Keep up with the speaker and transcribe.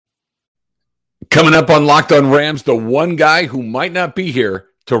Coming up on Locked On Rams, the one guy who might not be here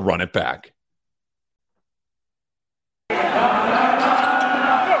to run it back.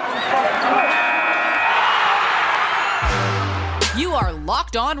 You are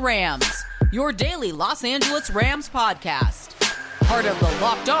Locked On Rams, your daily Los Angeles Rams podcast. Part of the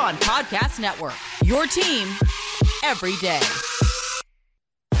Locked On Podcast Network, your team every day.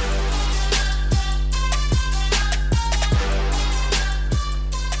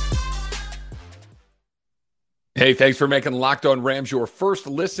 Hey, thanks for making Locked On Rams your first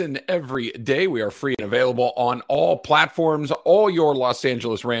listen every day. We are free and available on all platforms, all your Los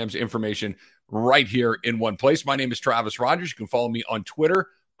Angeles Rams information right here in one place. My name is Travis Rogers. You can follow me on Twitter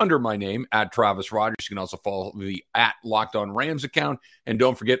under my name, @Travis Rogers. You can also follow the @Locked On Rams account. And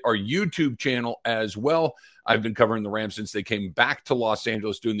don't forget our YouTube channel as well. I've been covering the Rams since they came back to Los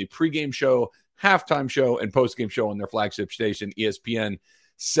Angeles, doing the pregame show, halftime show, and postgame show on their flagship station, ESPN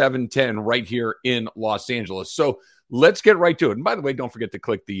 710, right here in Los Angeles. So let's get right to it. And by the way, don't forget to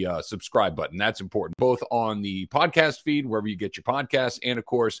click the subscribe button. That's important, both on the podcast feed, wherever you get your podcasts, and of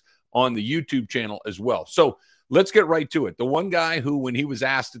course, on the YouTube channel as well. So let's get right to it. The one guy who, when he was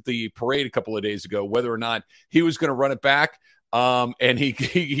asked at the parade a couple of days ago whether or not he was going to run it back, and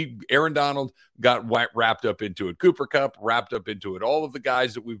Aaron Donald got wrapped up into it. Cooper Kupp wrapped up into it. All of the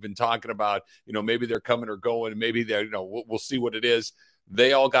guys that we've been talking about, maybe they're coming or going, and maybe they're, we'll see what it is.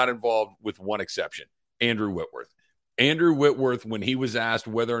 They all got involved with one exception, Andrew Whitworth. Andrew Whitworth, when he was asked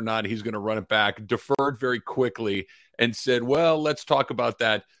whether or not he's going to run it back, deferred very quickly and said, well, let's talk about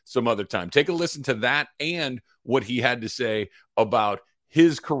that some other time. Take a listen to that and what he had to say about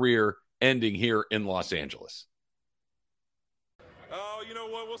his career ending here in Los Angeles. Oh, you know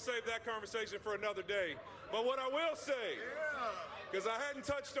what? We'll save that conversation for another day. But what I will say, because I hadn't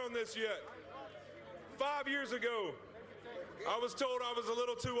touched on this yet, 5 years ago, I was told I was a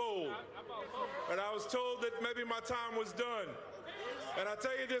little too old, and I was told that maybe my time was done. And I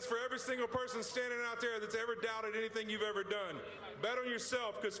tell you this, for every single person standing out there that's ever doubted anything you've ever done, bet on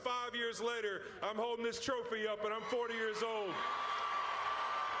yourself, because 5 years later, I'm holding this trophy up, and I'm 40 years old.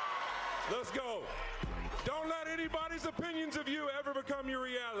 Let's go. Don't let anybody's opinions of you ever become your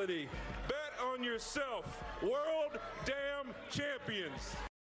reality. Bet on yourself. World damn champions.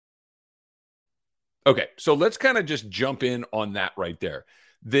 Okay, so let's kind of just jump in on that right there.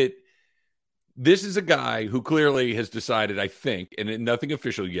 That this is a guy who clearly has decided, I think, and nothing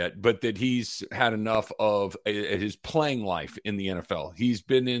official yet, but that he's had enough of his playing life in the NFL. He's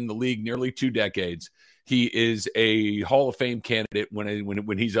been in the league nearly 2 decades. He is a Hall of Fame candidate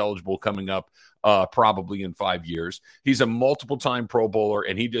when he's eligible coming up, probably in 5 years. He's a multiple-time Pro Bowler,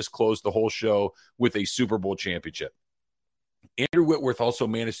 and he just closed the whole show with a Super Bowl championship. Andrew Whitworth also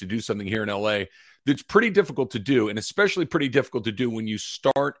managed to do something here in LA that's pretty difficult to do, and especially pretty difficult to do when you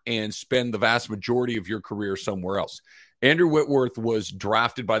start and spend the vast majority of your career somewhere else. Andrew Whitworth was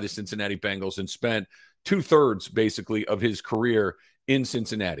drafted by the Cincinnati Bengals and spent 2/3 basically of his career in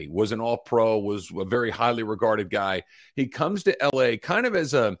Cincinnati, was an all-pro, was a very highly regarded guy. He comes to LA kind of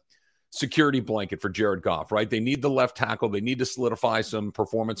as a security blanket for Jared Goff, right? They need the left tackle. They need to solidify some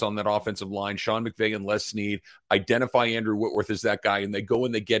performance on that offensive line. Sean McVay and Les Snead identify Andrew Whitworth as that guy, and they go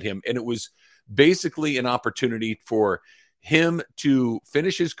and they get him. And it was basically an opportunity for him to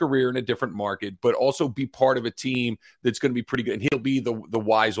finish his career in a different market, but also be part of a team that's going to be pretty good. And he'll be the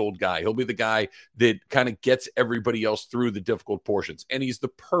wise old guy. He'll be the guy that kind of gets everybody else through the difficult portions. And he's the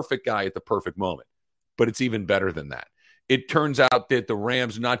perfect guy at the perfect moment. But it's even better than that. It turns out that the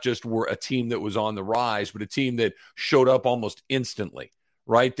Rams not just were a team that was on the rise, but a team that showed up almost instantly,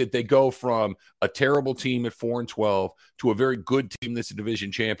 right? That they go from a terrible team at 4-12 to a very good team that's a division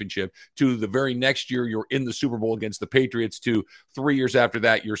championship, to the very next year you're in the Super Bowl against the Patriots, to 3 years after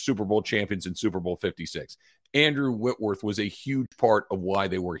that you're Super Bowl champions in Super Bowl 56. Andrew Whitworth was a huge part of why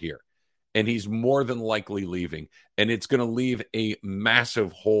they were here. And he's more than likely leaving. And it's going to leave a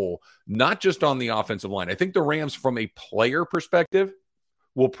massive hole, not just on the offensive line. I think the Rams, from a player perspective,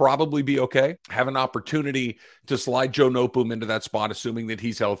 will probably be okay. Have an opportunity to slide Joe Noteboom into that spot, assuming that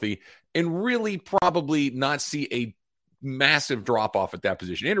he's healthy, and really probably not see a massive drop-off at that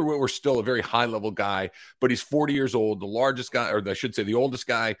position. Andrew Whitworth's still a very high-level guy, but he's 40 years old, the largest guy, or I should say the oldest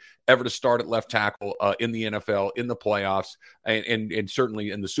guy ever to start at left tackle in the NFL, in the playoffs, and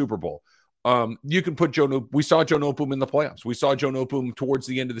certainly in the Super Bowl. You can put we saw Joe Noteboom in the playoffs. We saw Joe Noteboom towards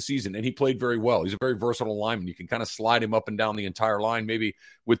the end of the season, and he played very well. He's a very versatile lineman. You can kind of slide him up and down the entire line, maybe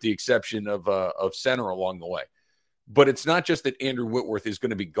with the exception of center along the way. But it's not just that Andrew Whitworth is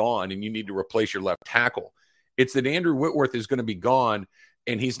going to be gone and you need to replace your left tackle. It's that Andrew Whitworth is going to be gone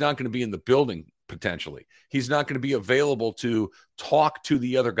and he's not going to be in the building potentially. He's not going to be available to talk to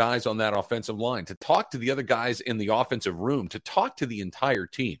the other guys on that offensive line, to talk to the other guys in the offensive room, to talk to the entire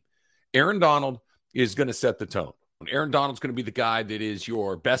team. Aaron Donald is going to set the tone. Aaron Donald's going to be the guy that is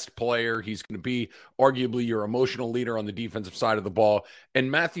your best player. He's going to be arguably your emotional leader on the defensive side of the ball. And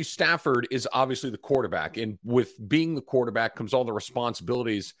Matthew Stafford is obviously the quarterback. And with being the quarterback comes all the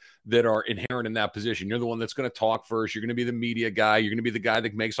responsibilities that are inherent in that position. You're the one that's going to talk first. You're going to be the media guy. You're going to be the guy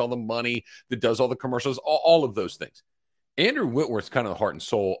that makes all the money, that does all the commercials, all of those things. Andrew Whitworth's kind of the heart and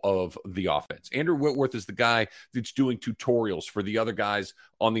soul of the offense. Andrew Whitworth is the guy that's doing tutorials for the other guys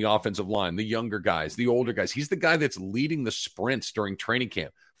on the offensive line, the younger guys, the older guys. He's the guy that's leading the sprints during training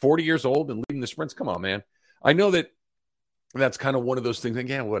camp. 40 years old and leading the sprints. Come on, man. I know that's kind of one of those things. Like,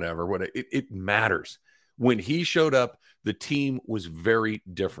 yeah, whatever. It matters. When he showed up, the team was very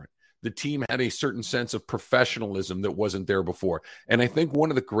different. The team had a certain sense of professionalism that wasn't there before. And I think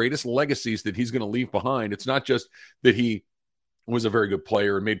one of the greatest legacies that he's going to leave behind, it's not just that he was a very good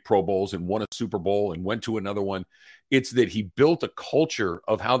player and made Pro Bowls and won a Super Bowl and went to another one. It's that he built a culture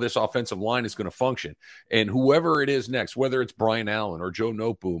of how this offensive line is going to function. And whoever it is next, whether it's Brian Allen or Joe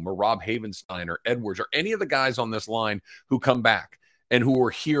Noteboom or Rob Havenstein or Edwards or any of the guys on this line who come back and who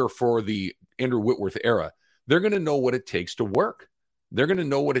were here for the Andrew Whitworth era, they're going to know what it takes to work. They're going to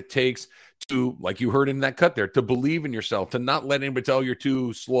know what it takes to, like you heard in that cut there, to believe in yourself, to not let anybody tell you're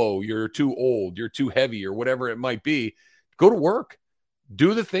too slow, you're too old, you're too heavy, or whatever it might be. Go to work.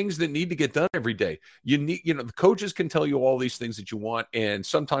 Do the things that need to get done every day. The coaches can tell you all these things that you want, and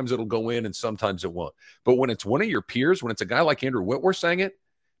sometimes it'll go in and sometimes it won't. But when it's one of your peers, when it's a guy like Andrew Whitworth saying it,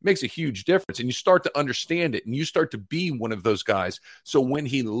 makes a huge difference. And you start to understand it, and you start to be one of those guys. So when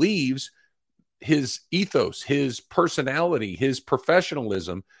he leaves, his ethos, his personality, his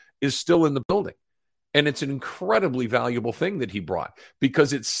professionalism is still in the building. And it's an incredibly valuable thing that he brought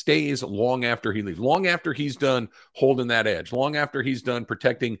because it stays long after he leaves, long after he's done holding that edge, long after he's done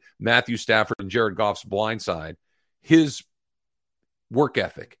protecting Matthew Stafford and Jared Goff's blind side. His work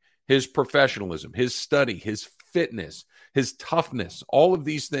ethic, his professionalism, his study, his fitness, his toughness, all of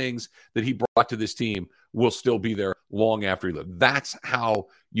these things that he brought to this team will still be there long after he left. That's how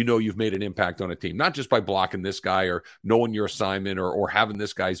you know you've made an impact on a team, not just by blocking this guy or knowing your assignment or having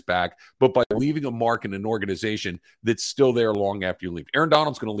this guy's back, but by leaving a mark in an organization that's still there long after you leave. Aaron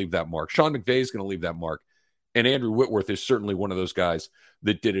Donald's going to leave that mark. Sean McVay is going to leave that mark. And Andrew Whitworth is certainly one of those guys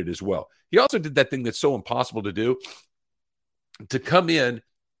that did it as well. He also did that thing that's so impossible to do, to come in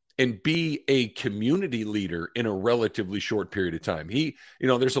and be a community leader in a relatively short period of time.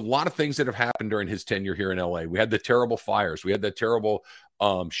 There's a lot of things that have happened during his tenure here in LA. We had the terrible fires. We had that terrible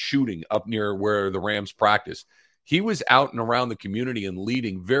shooting up near where the Rams practice. He was out and around the community and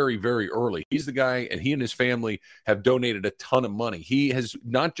leading very, very early. He's the guy, and he and his family have donated a ton of money. He has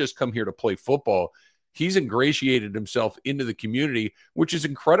not just come here to play football. He's ingratiated himself into the community, which is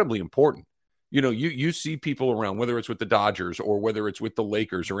incredibly important. You see people around, whether it's with the Dodgers or whether it's with the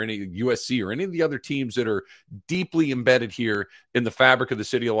Lakers or any USC or any of the other teams that are deeply embedded here in the fabric of the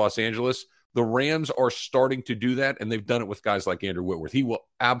city of Los Angeles. The Rams are starting to do that, and they've done it with guys like Andrew Whitworth. He will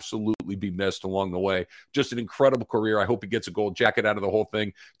absolutely be missed along the way. Just an incredible career. I hope he gets a gold jacket out of the whole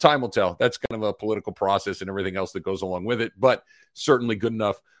thing. Time will tell. That's kind of a political process and everything else that goes along with it, but certainly good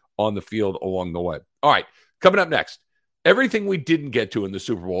enough on the field along the way. All right, coming up next. Everything we didn't get to in the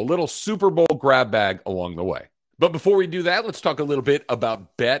Super Bowl, a little Super Bowl grab bag along the way. But before we do that, let's talk a little bit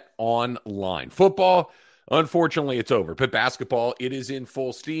about Bet Online. Football, unfortunately, it's over. But basketball, it is in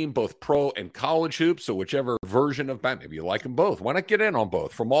full steam, both pro and college hoops. So whichever version of that, maybe you like them both. Why not get in on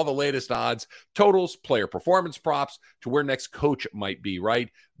both? From all the latest odds, totals, player performance props, to where next coach might be,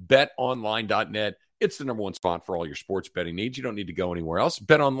 right? BetOnline.net. It's the number one spot for all your sports betting needs. You don't need to go anywhere else.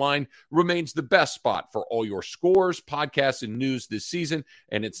 BetOnline remains the best spot for all your scores, podcasts, and news this season.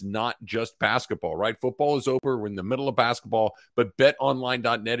 And it's not just basketball, right? Football is over. We're in the middle of basketball. But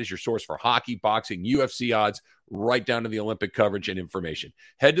BetOnline.net is your source for hockey, boxing, UFC odds, right down to the Olympic coverage and information.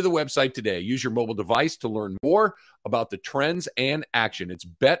 Head to the website today. Use your mobile device to learn more about the trends and action. It's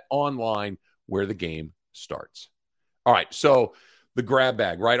BetOnline, where the game starts. All right, so the grab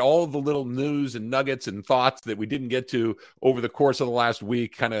bag, right? All of the little news and nuggets and thoughts that we didn't get to over the course of the last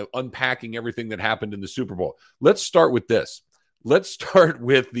week, kind of unpacking everything that happened in the Super Bowl. Let's start with this. Let's start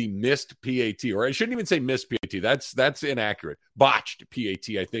with the missed PAT, or I shouldn't even say missed PAT. That's inaccurate. Botched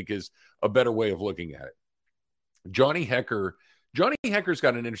PAT, I think, is a better way of looking at it. Johnny Hekker's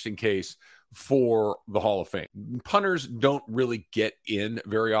got an interesting case for the Hall of Fame. Punters don't really get in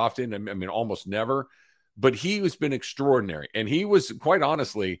very often. I mean, almost never. But he has been extraordinary. And he was, quite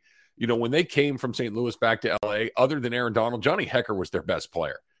honestly, when they came from St. Louis back to L.A., other than Aaron Donald, Johnny Hekker was their best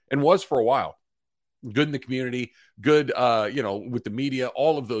player and was for a while. good in the community, good, with the media,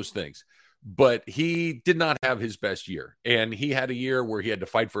 all of those things. But he did not have his best year. And he had a year where he had to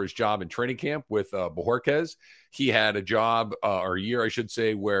fight for his job in training camp with Bojorquez. He had a job, or a year, I should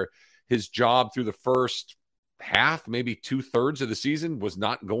say, where his job through the first half, maybe 2/3 of the season, was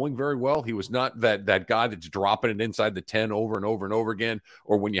not going very well. He was not that guy that's dropping it inside the 10 over and over and over again.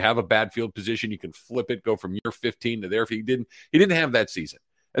 Or when you have a bad field position, you can flip it, go from your 15 to there. He didn't have that season.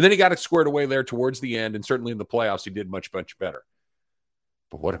 And then he got it squared away there towards the end. And certainly in the playoffs, he did much, much better.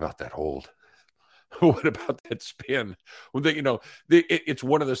 But what about that hold? What about that spin? Well, it's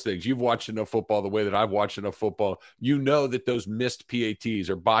one of those things. You've watched enough football the way that I've watched enough football. You know that those missed PATs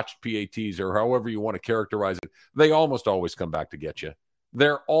or botched PATs or however you want to characterize it, they almost always come back to get you.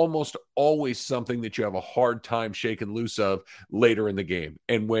 They're almost always something that you have a hard time shaking loose of later in the game.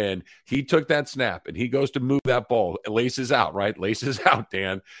 And when he took that snap and he goes to move that ball, laces out, right? Laces out,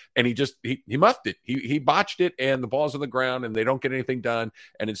 Dan. And he muffed it. He botched it, and the ball's on the ground, and they don't get anything done.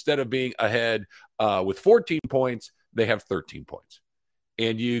 And instead of being ahead with 14 points, they have 13 points.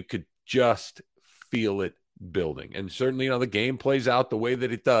 And you could just feel it building. And certainly, the game plays out the way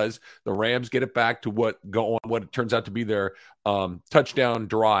that it does. The Rams get it back to what it turns out to be their touchdown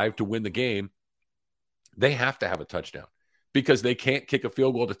drive to win the game. They have to have a touchdown because they can't kick a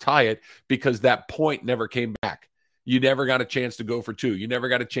field goal to tie it because that point never came back. You never got a chance to go for two. You never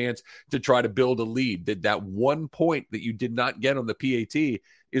got a chance to try to build a lead. That 1 point that you did not get on the PAT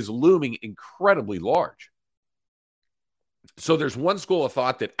is looming incredibly large. So there's one school of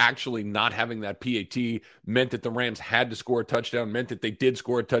thought that actually not having that PAT meant that the Rams had to score a touchdown, meant that they did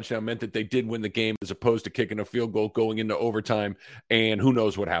score a touchdown, meant that they did win the game as opposed to kicking a field goal going into overtime. And who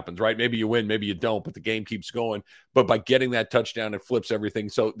knows what happens, right? Maybe you win, maybe you don't, but the game keeps going. But by getting that touchdown, it flips everything.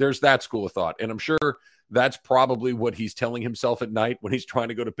 So there's that school of thought. And I'm sure that's probably what he's telling himself at night when he's trying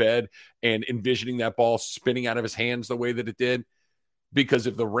to go to bed and envisioning that ball spinning out of his hands the way that it did. Because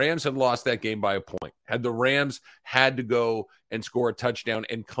if the Rams had lost that game by a point, had the Rams had to go and score a touchdown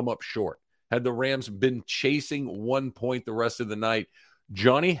and come up short, had the Rams been chasing 1 point the rest of the night,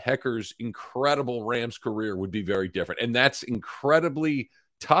 Johnny Hekker's incredible Rams career would be very different. And that's incredibly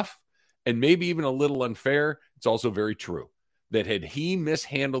tough and maybe even a little unfair. It's also very true that had he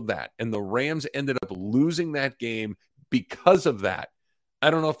mishandled that and the Rams ended up losing that game because of that,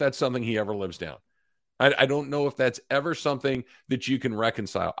 I don't know if that's something he ever lives down. I don't know if that's ever something that you can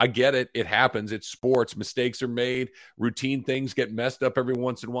reconcile. I get it. It happens. It's sports. Mistakes are made. Routine things get messed up every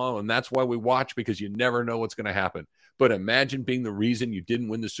once in a while. And that's why we watch, because you never know what's going to happen. But imagine being the reason you didn't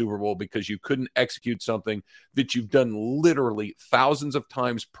win the Super Bowl because you couldn't execute something that you've done literally thousands of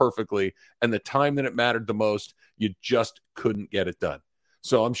times perfectly. And the time that it mattered the most, you just couldn't get it done.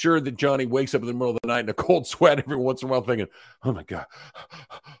 So I'm sure that Johnny wakes up in the middle of the night in a cold sweat every once in a while thinking, oh my God,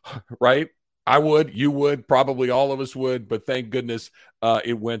 right? I would, you would, probably all of us would, but thank goodness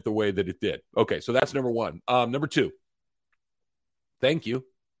it went the way that it did. Okay, so that's number one. Number two, thank you.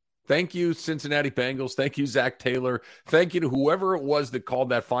 Thank you, Cincinnati Bengals. Thank you, Zach Taylor. Thank you to whoever it was that called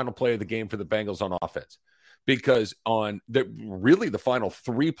that final play of the game for the Bengals on offense. Because on the final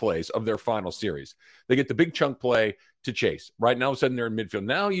 3 plays of their final series, they get the big chunk play to Chase. Right now, all of a sudden they're in midfield.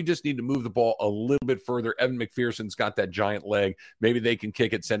 Now you just need to move the ball a little bit further. Evan McPherson's got that giant leg. Maybe they can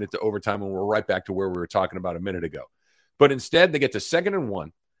kick it, send it to overtime, and we're right back to where we were talking about a minute ago. But instead, they get to 2nd and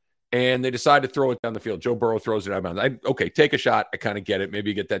 1, and they decide to throw it down the field. Joe Burrow throws it out of bounds. Okay, take a shot. I kind of get it. Maybe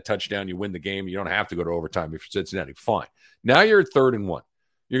you get that touchdown. You win the game. You don't have to go to overtime if you're Cincinnati. Fine. Now you're at 3rd and 1.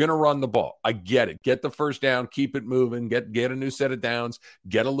 You're going to run the ball. I get it. Get the first down, keep it moving, get a new set of downs,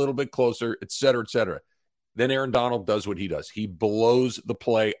 get a little bit closer, et cetera, et cetera. Then Aaron Donald does what he does. He blows the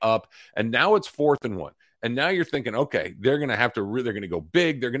play up, and now it's 4th and 1. And now you're thinking, okay, they're going to go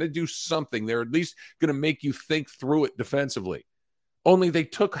big. They're going to do something. They're at least going to make you think through it defensively. Only they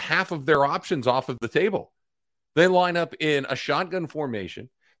took half of their options off of the table. They line up in a shotgun formation.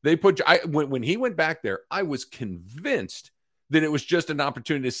 When he went back there, I was convinced that it was just an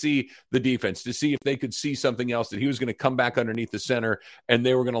opportunity to see the defense, to see if they could see something else, that he was going to come back underneath the center and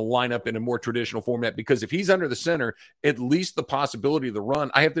they were going to line up in a more traditional format. Because if he's under the center, at least the possibility of the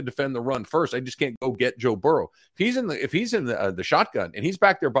run, I have to defend the run first. I just can't go get Joe Burrow. If he's in the shotgun and he's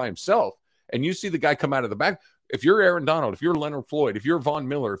back there by himself and you see the guy come out of the back, if you're Aaron Donald, if you're Leonard Floyd, if you're Von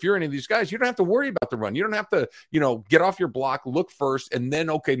Miller, if you're any of these guys, you don't have to worry about the run. You don't have to, get off your block, look first, and then,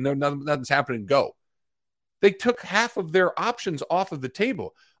 okay, no, nothing's happening, go. They took half of their options off of the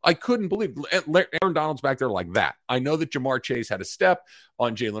table. I couldn't believe Aaron Donald's back there like that. I know that Jamar Chase had a step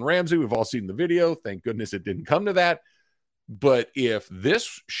on Jalen Ramsey. We've all seen the video. Thank goodness it didn't come to that. But if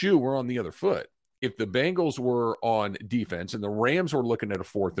this shoe were on the other foot if the Bengals were on defense and the Rams were looking at a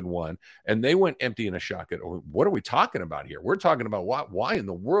 4th and 1 and they went empty in a shotgun, what are we talking about here? We're talking about why in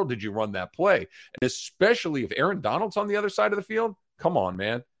the world did you run that play? And especially if Aaron Donald's on the other side of the field, come on,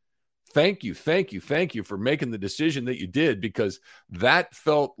 man. Thank you for making the decision that you did, because that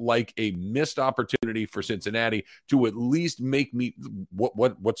felt like a missed opportunity for Cincinnati to at least make me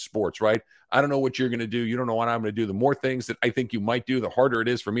what sports, right? I don't know what you're going to do. You don't know what I'm going to do. The more things that I think you might do, the harder it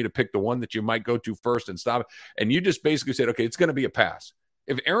is for me to pick the one that you might go to first and stop. And you just basically said, okay, it's going to be a pass.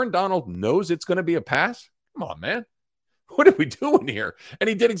 If Aaron Donald knows it's going to be a pass, come on, man. What are we doing here? And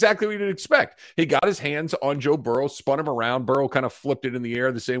he did exactly what you'd expect. He got his hands on Joe Burrow, spun him around. Burrow kind of flipped it in the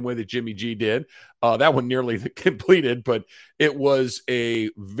air the same way that Jimmy G did. That one nearly completed, but it was a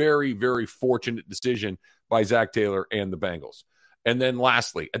very, very fortunate decision by Zach Taylor and the Bengals. And then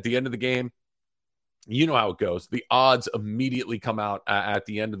lastly, at the end of the game, you know how it goes. The odds immediately come out at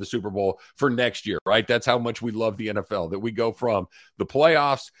the end of the Super Bowl for next year, right? That's how much we love the NFL, that we go from the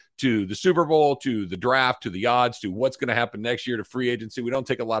playoffs to the Super Bowl to the draft to the odds to what's going to happen next year to free agency. We don't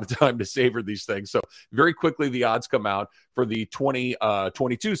take a lot of time to savor these things. So very quickly, the odds come out for the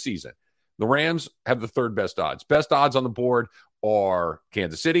 2022 season. The Rams have the 3rd best odds. Best odds on the board are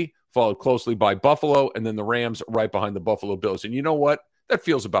Kansas City, followed closely by Buffalo, and then the Rams right behind the Buffalo Bills. And you know what? That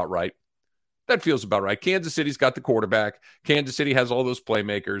feels about right. Kansas City's got the quarterback. Kansas City has all those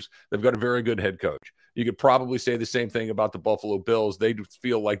playmakers. They've got a very good head coach. You could probably say the same thing about the Buffalo Bills. They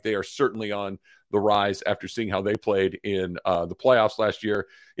feel like they are certainly on the rise after seeing how they played in the playoffs last year.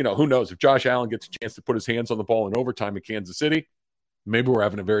 You know, who knows if Josh Allen gets a chance to put his hands on the ball in overtime in Kansas City, maybe we're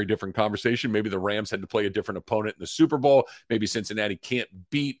having a very different conversation. Maybe the Rams had to play a different opponent in the Super Bowl. Maybe Cincinnati can't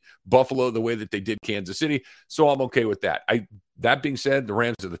beat Buffalo the way that they did Kansas City. So I'm okay with that. That being said, the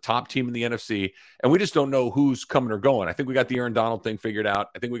Rams are the top team in the NFC, and we just don't know who's coming or going. I think we got the Aaron Donald thing figured out.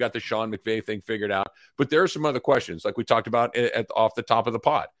 I think we got the Sean McVay thing figured out. But there are some other questions, like we talked about off the top of the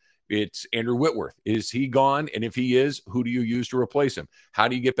pod. It's Andrew Whitworth. Is he gone? And if he is, who do you use to replace him? How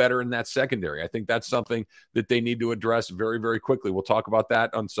do you get better in that secondary? I think that's something that they need to address very, very quickly. We'll talk about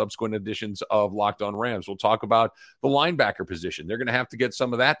that on subsequent editions of Locked On Rams. We'll talk about the linebacker position. They're going to have to get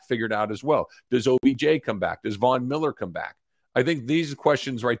some of that figured out as well. Does OBJ come back? Does Von Miller come back? I think these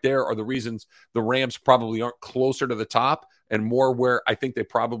questions right there are the reasons the Rams probably aren't closer to the top and more where I think they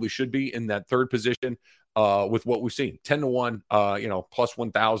probably should be, in that 3rd position with what we've seen. 10-1, plus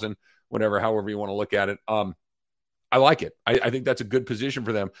 1,000, whatever, however you want to look at it. I like it. I think that's a good position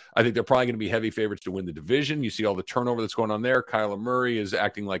for them. I think they're probably going to be heavy favorites to win the division. You see all the turnover that's going on there. Kyler Murray is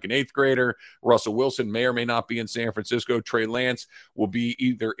acting like an 8th grader. Russell Wilson may or may not be in San Francisco. Trey Lance will be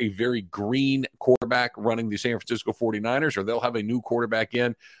either a very green quarterback running the San Francisco 49ers, or they'll have a new quarterback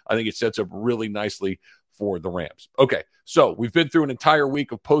in. I think it sets up really nicely for the Rams. Okay, so we've been through an entire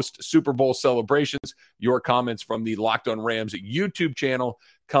week of post-Super Bowl celebrations. Your comments from the Locked On Rams YouTube channel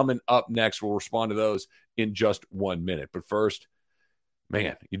coming up next. We'll respond to those in just 1 minute. But first,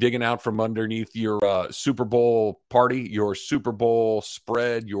 man, you're digging out from underneath your Super Bowl party, your Super Bowl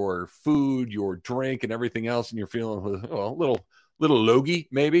spread, your food, your drink, and everything else, and you're feeling a little logy,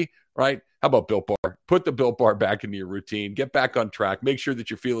 maybe, right? How about Built Bar? Put the Built Bar back into your routine. Get back on track. Make sure that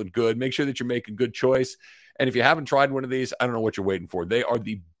you're feeling good. Make sure that you're making good choice. And if you haven't tried one of these, I don't know what you're waiting for. They are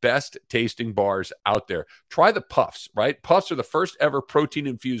the best tasting bars out there. Try the Puffs, right? Puffs are the first ever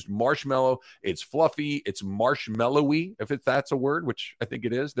protein-infused marshmallow. It's fluffy. It's marshmallowy, if that's a word, which I think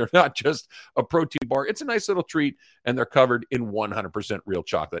it is. They're not just a protein bar. It's a nice little treat, and they're covered in 100% real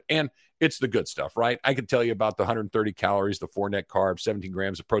chocolate. And it's the good stuff, right? I can tell you about the 130 calories, the 4 net carbs, 17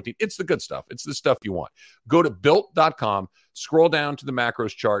 grams of protein. It's the good stuff. It's the stuff you want. Go to Built.com, scroll down to the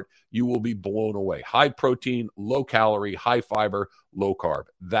macros chart. You will be blown away. High protein, low calorie, high fiber, low carb.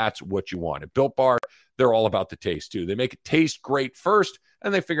 That's what you want. At Built Bar, they're all about the taste too. They make it taste great first,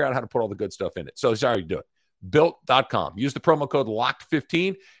 and they figure out how to put all the good stuff in it. So that's how you do it. Built.com. Use the promo code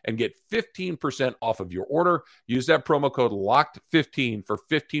LOCKED15 and get 15% off of your order. Use that promo code LOCKED15 for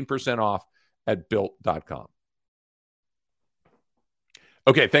 15% off at Built.com.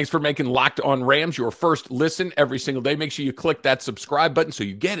 Okay, thanks for making Locked On Rams your first listen every single day. Make sure you click that subscribe button so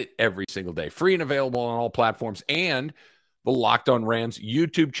you get it every single day. Free and available on all platforms, and the Locked On Rams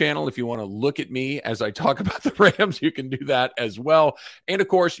YouTube channel. If you want to look at me as I talk about the Rams, you can do that as well. And, of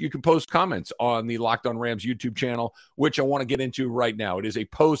course, you can post comments on the Locked On Rams YouTube channel, which I want to get into right now. It is a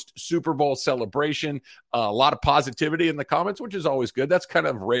post-Super Bowl celebration. A lot of positivity in the comments, which is always good. That's kind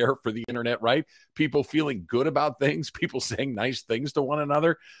of rare for the internet, right? People feeling good about things, people saying nice things to one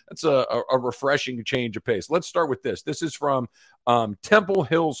another. That's a refreshing change of pace. Let's start with this. This is from Temple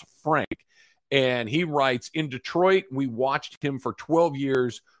Hills Frank. And he writes, in Detroit, we watched him for 12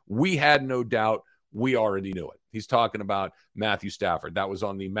 years. We had no doubt We already knew it. He's talking about Matthew Stafford. That was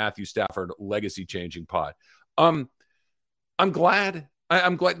on the Matthew Stafford legacy changing pod. I'm glad.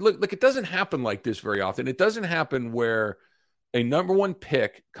 I'm glad. Look, it doesn't happen like this very often. It doesn't happen where a number one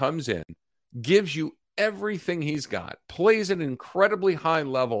pick comes in, gives you everything he's got, plays at an incredibly high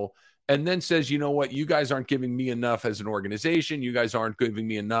level, and then says, you know what, you guys aren't giving me enough as an organization. You guys aren't giving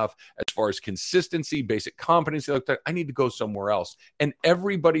me enough as far as consistency, basic competency. I need to go somewhere else. And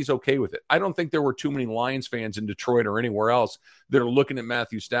everybody's okay with it. I don't think there were too many Lions fans in Detroit or anywhere else that are looking at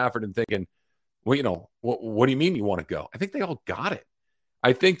Matthew Stafford and thinking, well, you know, what do you mean you want to go? I think they all got it.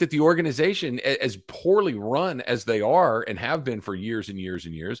 I think that the organization, as poorly run as they are and have been for years and years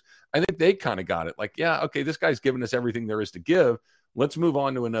and years, I think they kind of got it. Like, yeah, okay, this guy's giving us everything there is to give. Let's move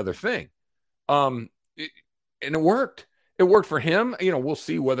on to another thing. And it worked. It worked for him. You know, we'll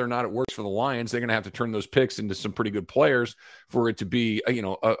see whether or not it works for the Lions. They're going to have to turn those picks into some pretty good players for it to be,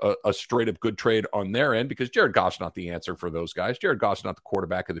 a straight up good trade on their end, because Jared Goff's not the answer for those guys. Jared Goff's not the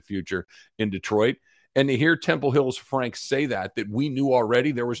quarterback of the future in Detroit. And to hear Temple Hill's Frank say that we knew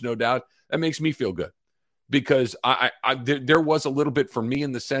already, there was no doubt, that makes me feel good. Because there was a little bit for me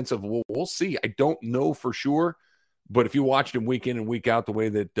in the sense of, well, we'll see. I don't know for sure. But if you watched him week in and week out the way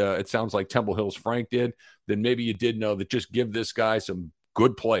that it sounds like Temple Hill's Frank did, then maybe you did know that just give this guy some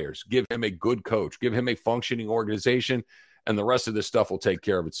good players. Give him a good coach. Give him a functioning organization. And the rest of this stuff will take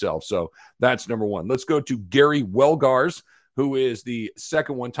care of itself. So that's number one. Let's go to Gary Welgars, who is the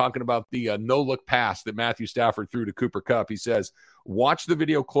second one, talking about the no-look pass that Matthew Stafford threw to Cooper Kupp. He says, watch the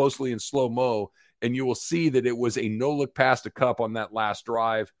video closely in slow-mo, and you will see that it was a no-look pass to Kupp on that last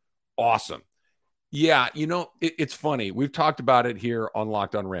drive. Awesome. Yeah, it's funny. We've talked about it here on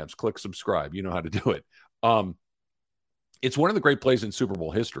Locked On Rams. Click subscribe. You know how to do it. It's one of the great plays in Super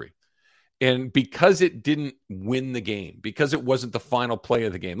Bowl history. And because it didn't win the game, because it wasn't the final play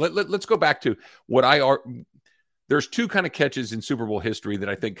of the game, let's go back to what there's two kind of catches in Super Bowl history that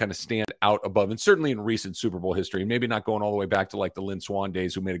I think kind of stand out above, and certainly in recent Super Bowl history, maybe not going all the way back to like the Lynn Swann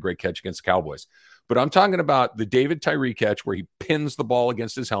days, who made a great catch against the Cowboys. But I'm talking about the David Tyree catch where he pins the ball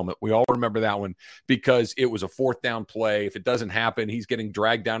against his helmet. We all remember that one because it was a fourth down play. If it doesn't happen, he's getting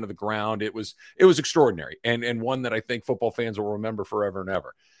dragged down to the ground. It was extraordinary, and one that I think football fans will remember forever and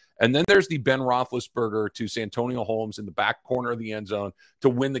ever. And then there's the Ben Roethlisberger to Santonio Holmes in the back corner of the end zone to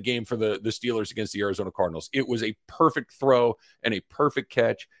win the game for the Steelers against the Arizona Cardinals. It was a perfect throw and a perfect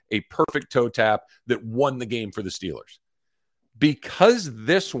catch, a perfect toe tap that won the game for the Steelers. Because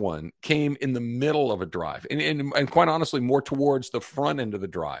this one came in the middle of a drive and quite honestly, more towards the front end of the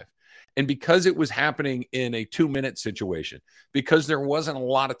drive. And because it was happening in a 2-minute situation, because there wasn't a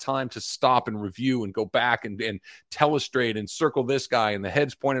lot of time to stop and review and go back and telestrate and circle this guy, and the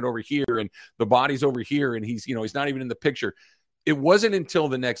head's pointed over here and the body's over here, and he's not even in the picture. It wasn't until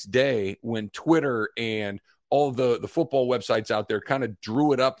the next day when Twitter and all the football websites out there kind of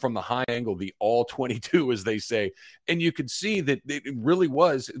drew it up from the high angle, the all 22, as they say. And you could see that it really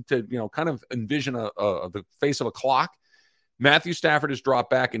was to, kind of envision the face of a clock. Matthew Stafford has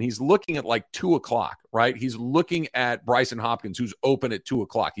dropped back, and he's looking at like 2 o'clock, right? He's looking at Bryson Hopkins, who's open at 2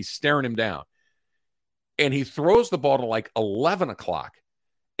 o'clock. He's staring him down. And he throws the ball to like 11 o'clock.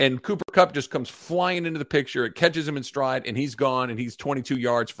 And Cooper Kupp just comes flying into the picture. It catches him in stride, and he's gone, and he's 22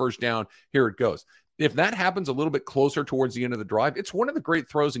 yards, first down. Here it goes. If that happens a little bit closer towards the end of the drive, it's one of the great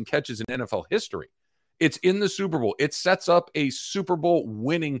throws and catches in NFL history. It's in the Super Bowl. It sets up a Super Bowl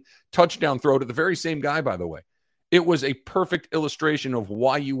winning touchdown throw to the very same guy, by the way. It was a perfect illustration of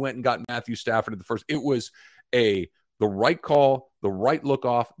why you went and got Matthew Stafford at the first. It was the right call, the right look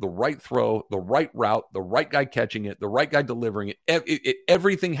off, the right throw, the right route, the right guy catching it, the right guy delivering it.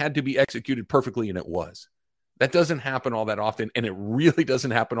 Everything had to be executed perfectly, and it was. That doesn't happen all that often, and it really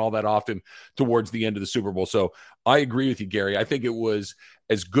doesn't happen all that often towards the end of the Super Bowl. So I agree with you, Gary. I think it was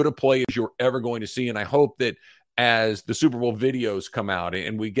as good a play as you're ever going to see, and I hope that as the Super Bowl videos come out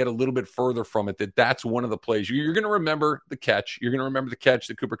and we get a little bit further from it, that's one of the plays. You're going to remember the catch. You're going to remember the catch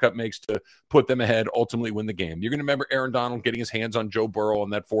that Cooper Kupp makes to put them ahead, ultimately win the game. You're going to remember Aaron Donald getting his hands on Joe Burrow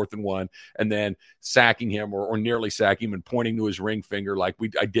on that 4th and 1 and then sacking him or nearly sacking him and pointing to his ring finger like,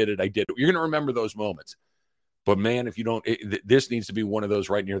 I did it. You're going to remember those moments. But, man, if you don't, this needs to be one of those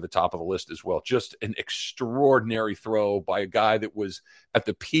right near the top of the list as well. Just an extraordinary throw by a guy that was at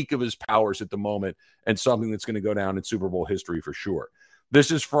the peak of his powers at the moment, and something that's going to go down in Super Bowl history for sure.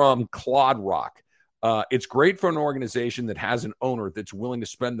 This is from Claude Rock. It's great for an organization that has an owner that's willing to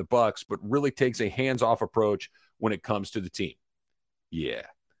spend the bucks, but really takes a hands-off approach when it comes to the team. Yeah.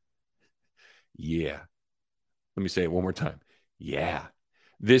 Let me say it one more time. Yeah.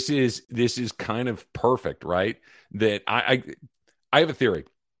 This is kind of perfect, right? That I have a theory.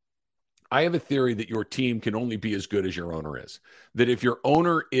 I have a theory that your team can only be as good as your owner is. That if your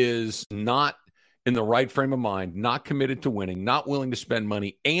owner is not in the right frame of mind, not committed to winning, not willing to spend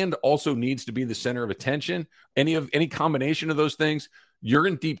money, and also needs to be the center of attention, any combination of those things, you're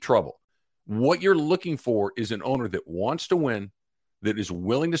in deep trouble. What you're looking for is an owner that wants to win, that is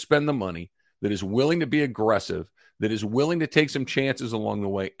willing to spend the money, that is willing to be aggressive, that is willing to take some chances along the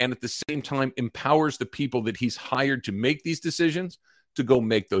way, and at the same time empowers the people that he's hired to make these decisions to go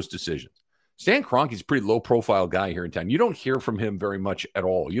make those decisions. Stan Kroenke's a pretty low-profile guy here in town. You don't hear from him very much at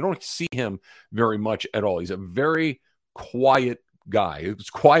all. You don't see him very much at all. He's a very quiet guy,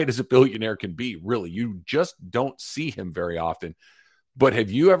 as quiet as a billionaire can be, really. You just don't see him very often. But have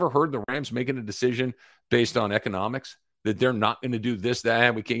you ever heard the Rams making a decision based on economics, that they're not going to do this,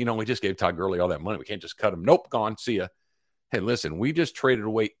 that? We can't, we just gave Todd Gurley all that money. We can't just cut him. Nope, gone. See ya. Hey, listen, we just traded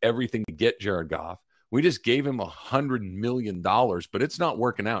away everything to get Jared Goff. We just gave him $100 million, but it's not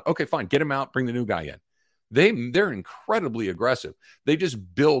working out. Okay, fine. Get him out. Bring the new guy in. They're incredibly aggressive. They just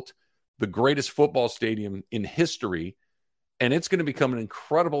built the greatest football stadium in history, and it's going to become an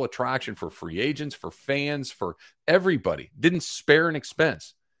incredible attraction for free agents, for fans, for everybody. Didn't spare an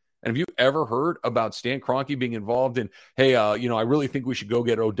expense. And have you ever heard about Stan Kroenke being involved in, hey, I really think we should go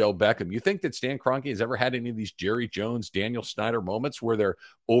get Odell Beckham? You think that Stan Kroenke has ever had any of these Jerry Jones, Daniel Snyder moments where they're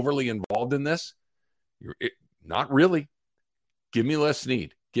overly involved in this? Not really. Give me Les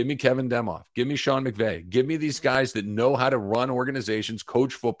Snead. Give me Kevin Demoff. Give me Sean McVay. Give me these guys that know how to run organizations,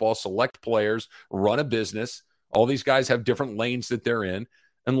 coach football, select players, run a business. All these guys have different lanes that they're in,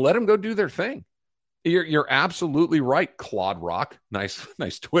 and let them go do their thing. You're absolutely right, Claude Rock. Nice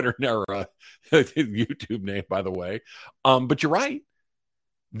Twitter or YouTube name, by the way. But you're right.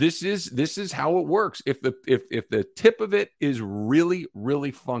 This is how it works. If the tip of it is really,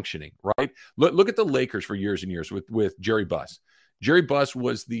 really functioning, right? Look at the Lakers for years and years with Jerry Buss. Jerry Buss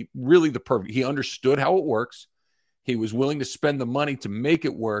was really the perfect. He understood how it works. He was willing to spend the money to make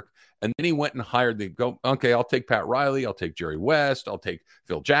it work. And then he went and hired okay, I'll take Pat Riley. I'll take Jerry West. I'll take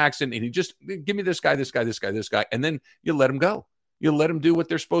Phil Jackson. And he just, give me this guy. And then you let him go. You let him do what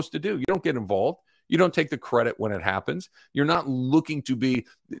they're supposed to do. You don't get involved. You don't take the credit when it happens. You're not looking to be,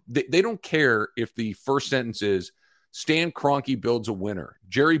 they don't care if the first sentence is Stan Kroenke builds a winner.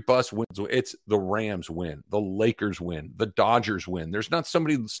 Jerry Buss wins. It's the Rams win. The Lakers win. The Dodgers win. There's not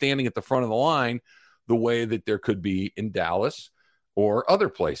somebody standing at the front of the line the way that there could be in Dallas or other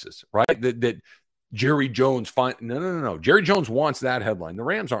places, right? That Jerry Jones No. Jerry Jones wants that headline. The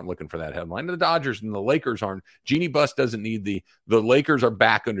Rams aren't looking for that headline. The Dodgers and the Lakers aren't. Jeannie Buss doesn't need the Lakers are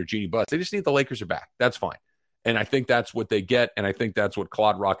back under Jeannie Buss. They just need the Lakers are back. That's fine. And I think that's what they get. And I think that's what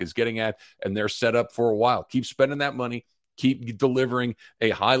Claude Rock is getting at. And they're set up for a while. Keep spending that money. Keep delivering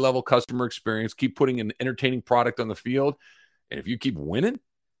a high-level customer experience. Keep putting an entertaining product on the field. And if you keep winning,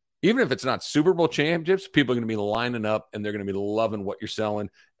 even if it's not Super Bowl championships, people are going to be lining up and they're going to be loving what you're selling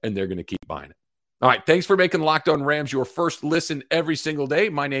and they're going to keep buying it. All right, thanks for making Locked On Rams your first listen every single day.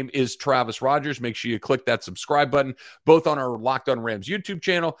 My name is Travis Rogers. Make sure you click that subscribe button, both on our Locked On Rams YouTube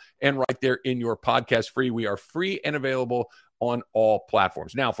channel and right there in your podcast free. We are free and available on all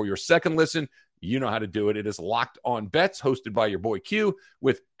platforms. Now, for your second listen, you know how to do it. It is Locked On Bets, hosted by your boy Q,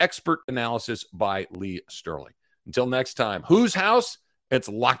 with expert analysis by Lee Sterling. Until next time, whose house? It's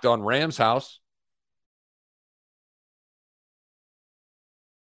Locked On Rams house.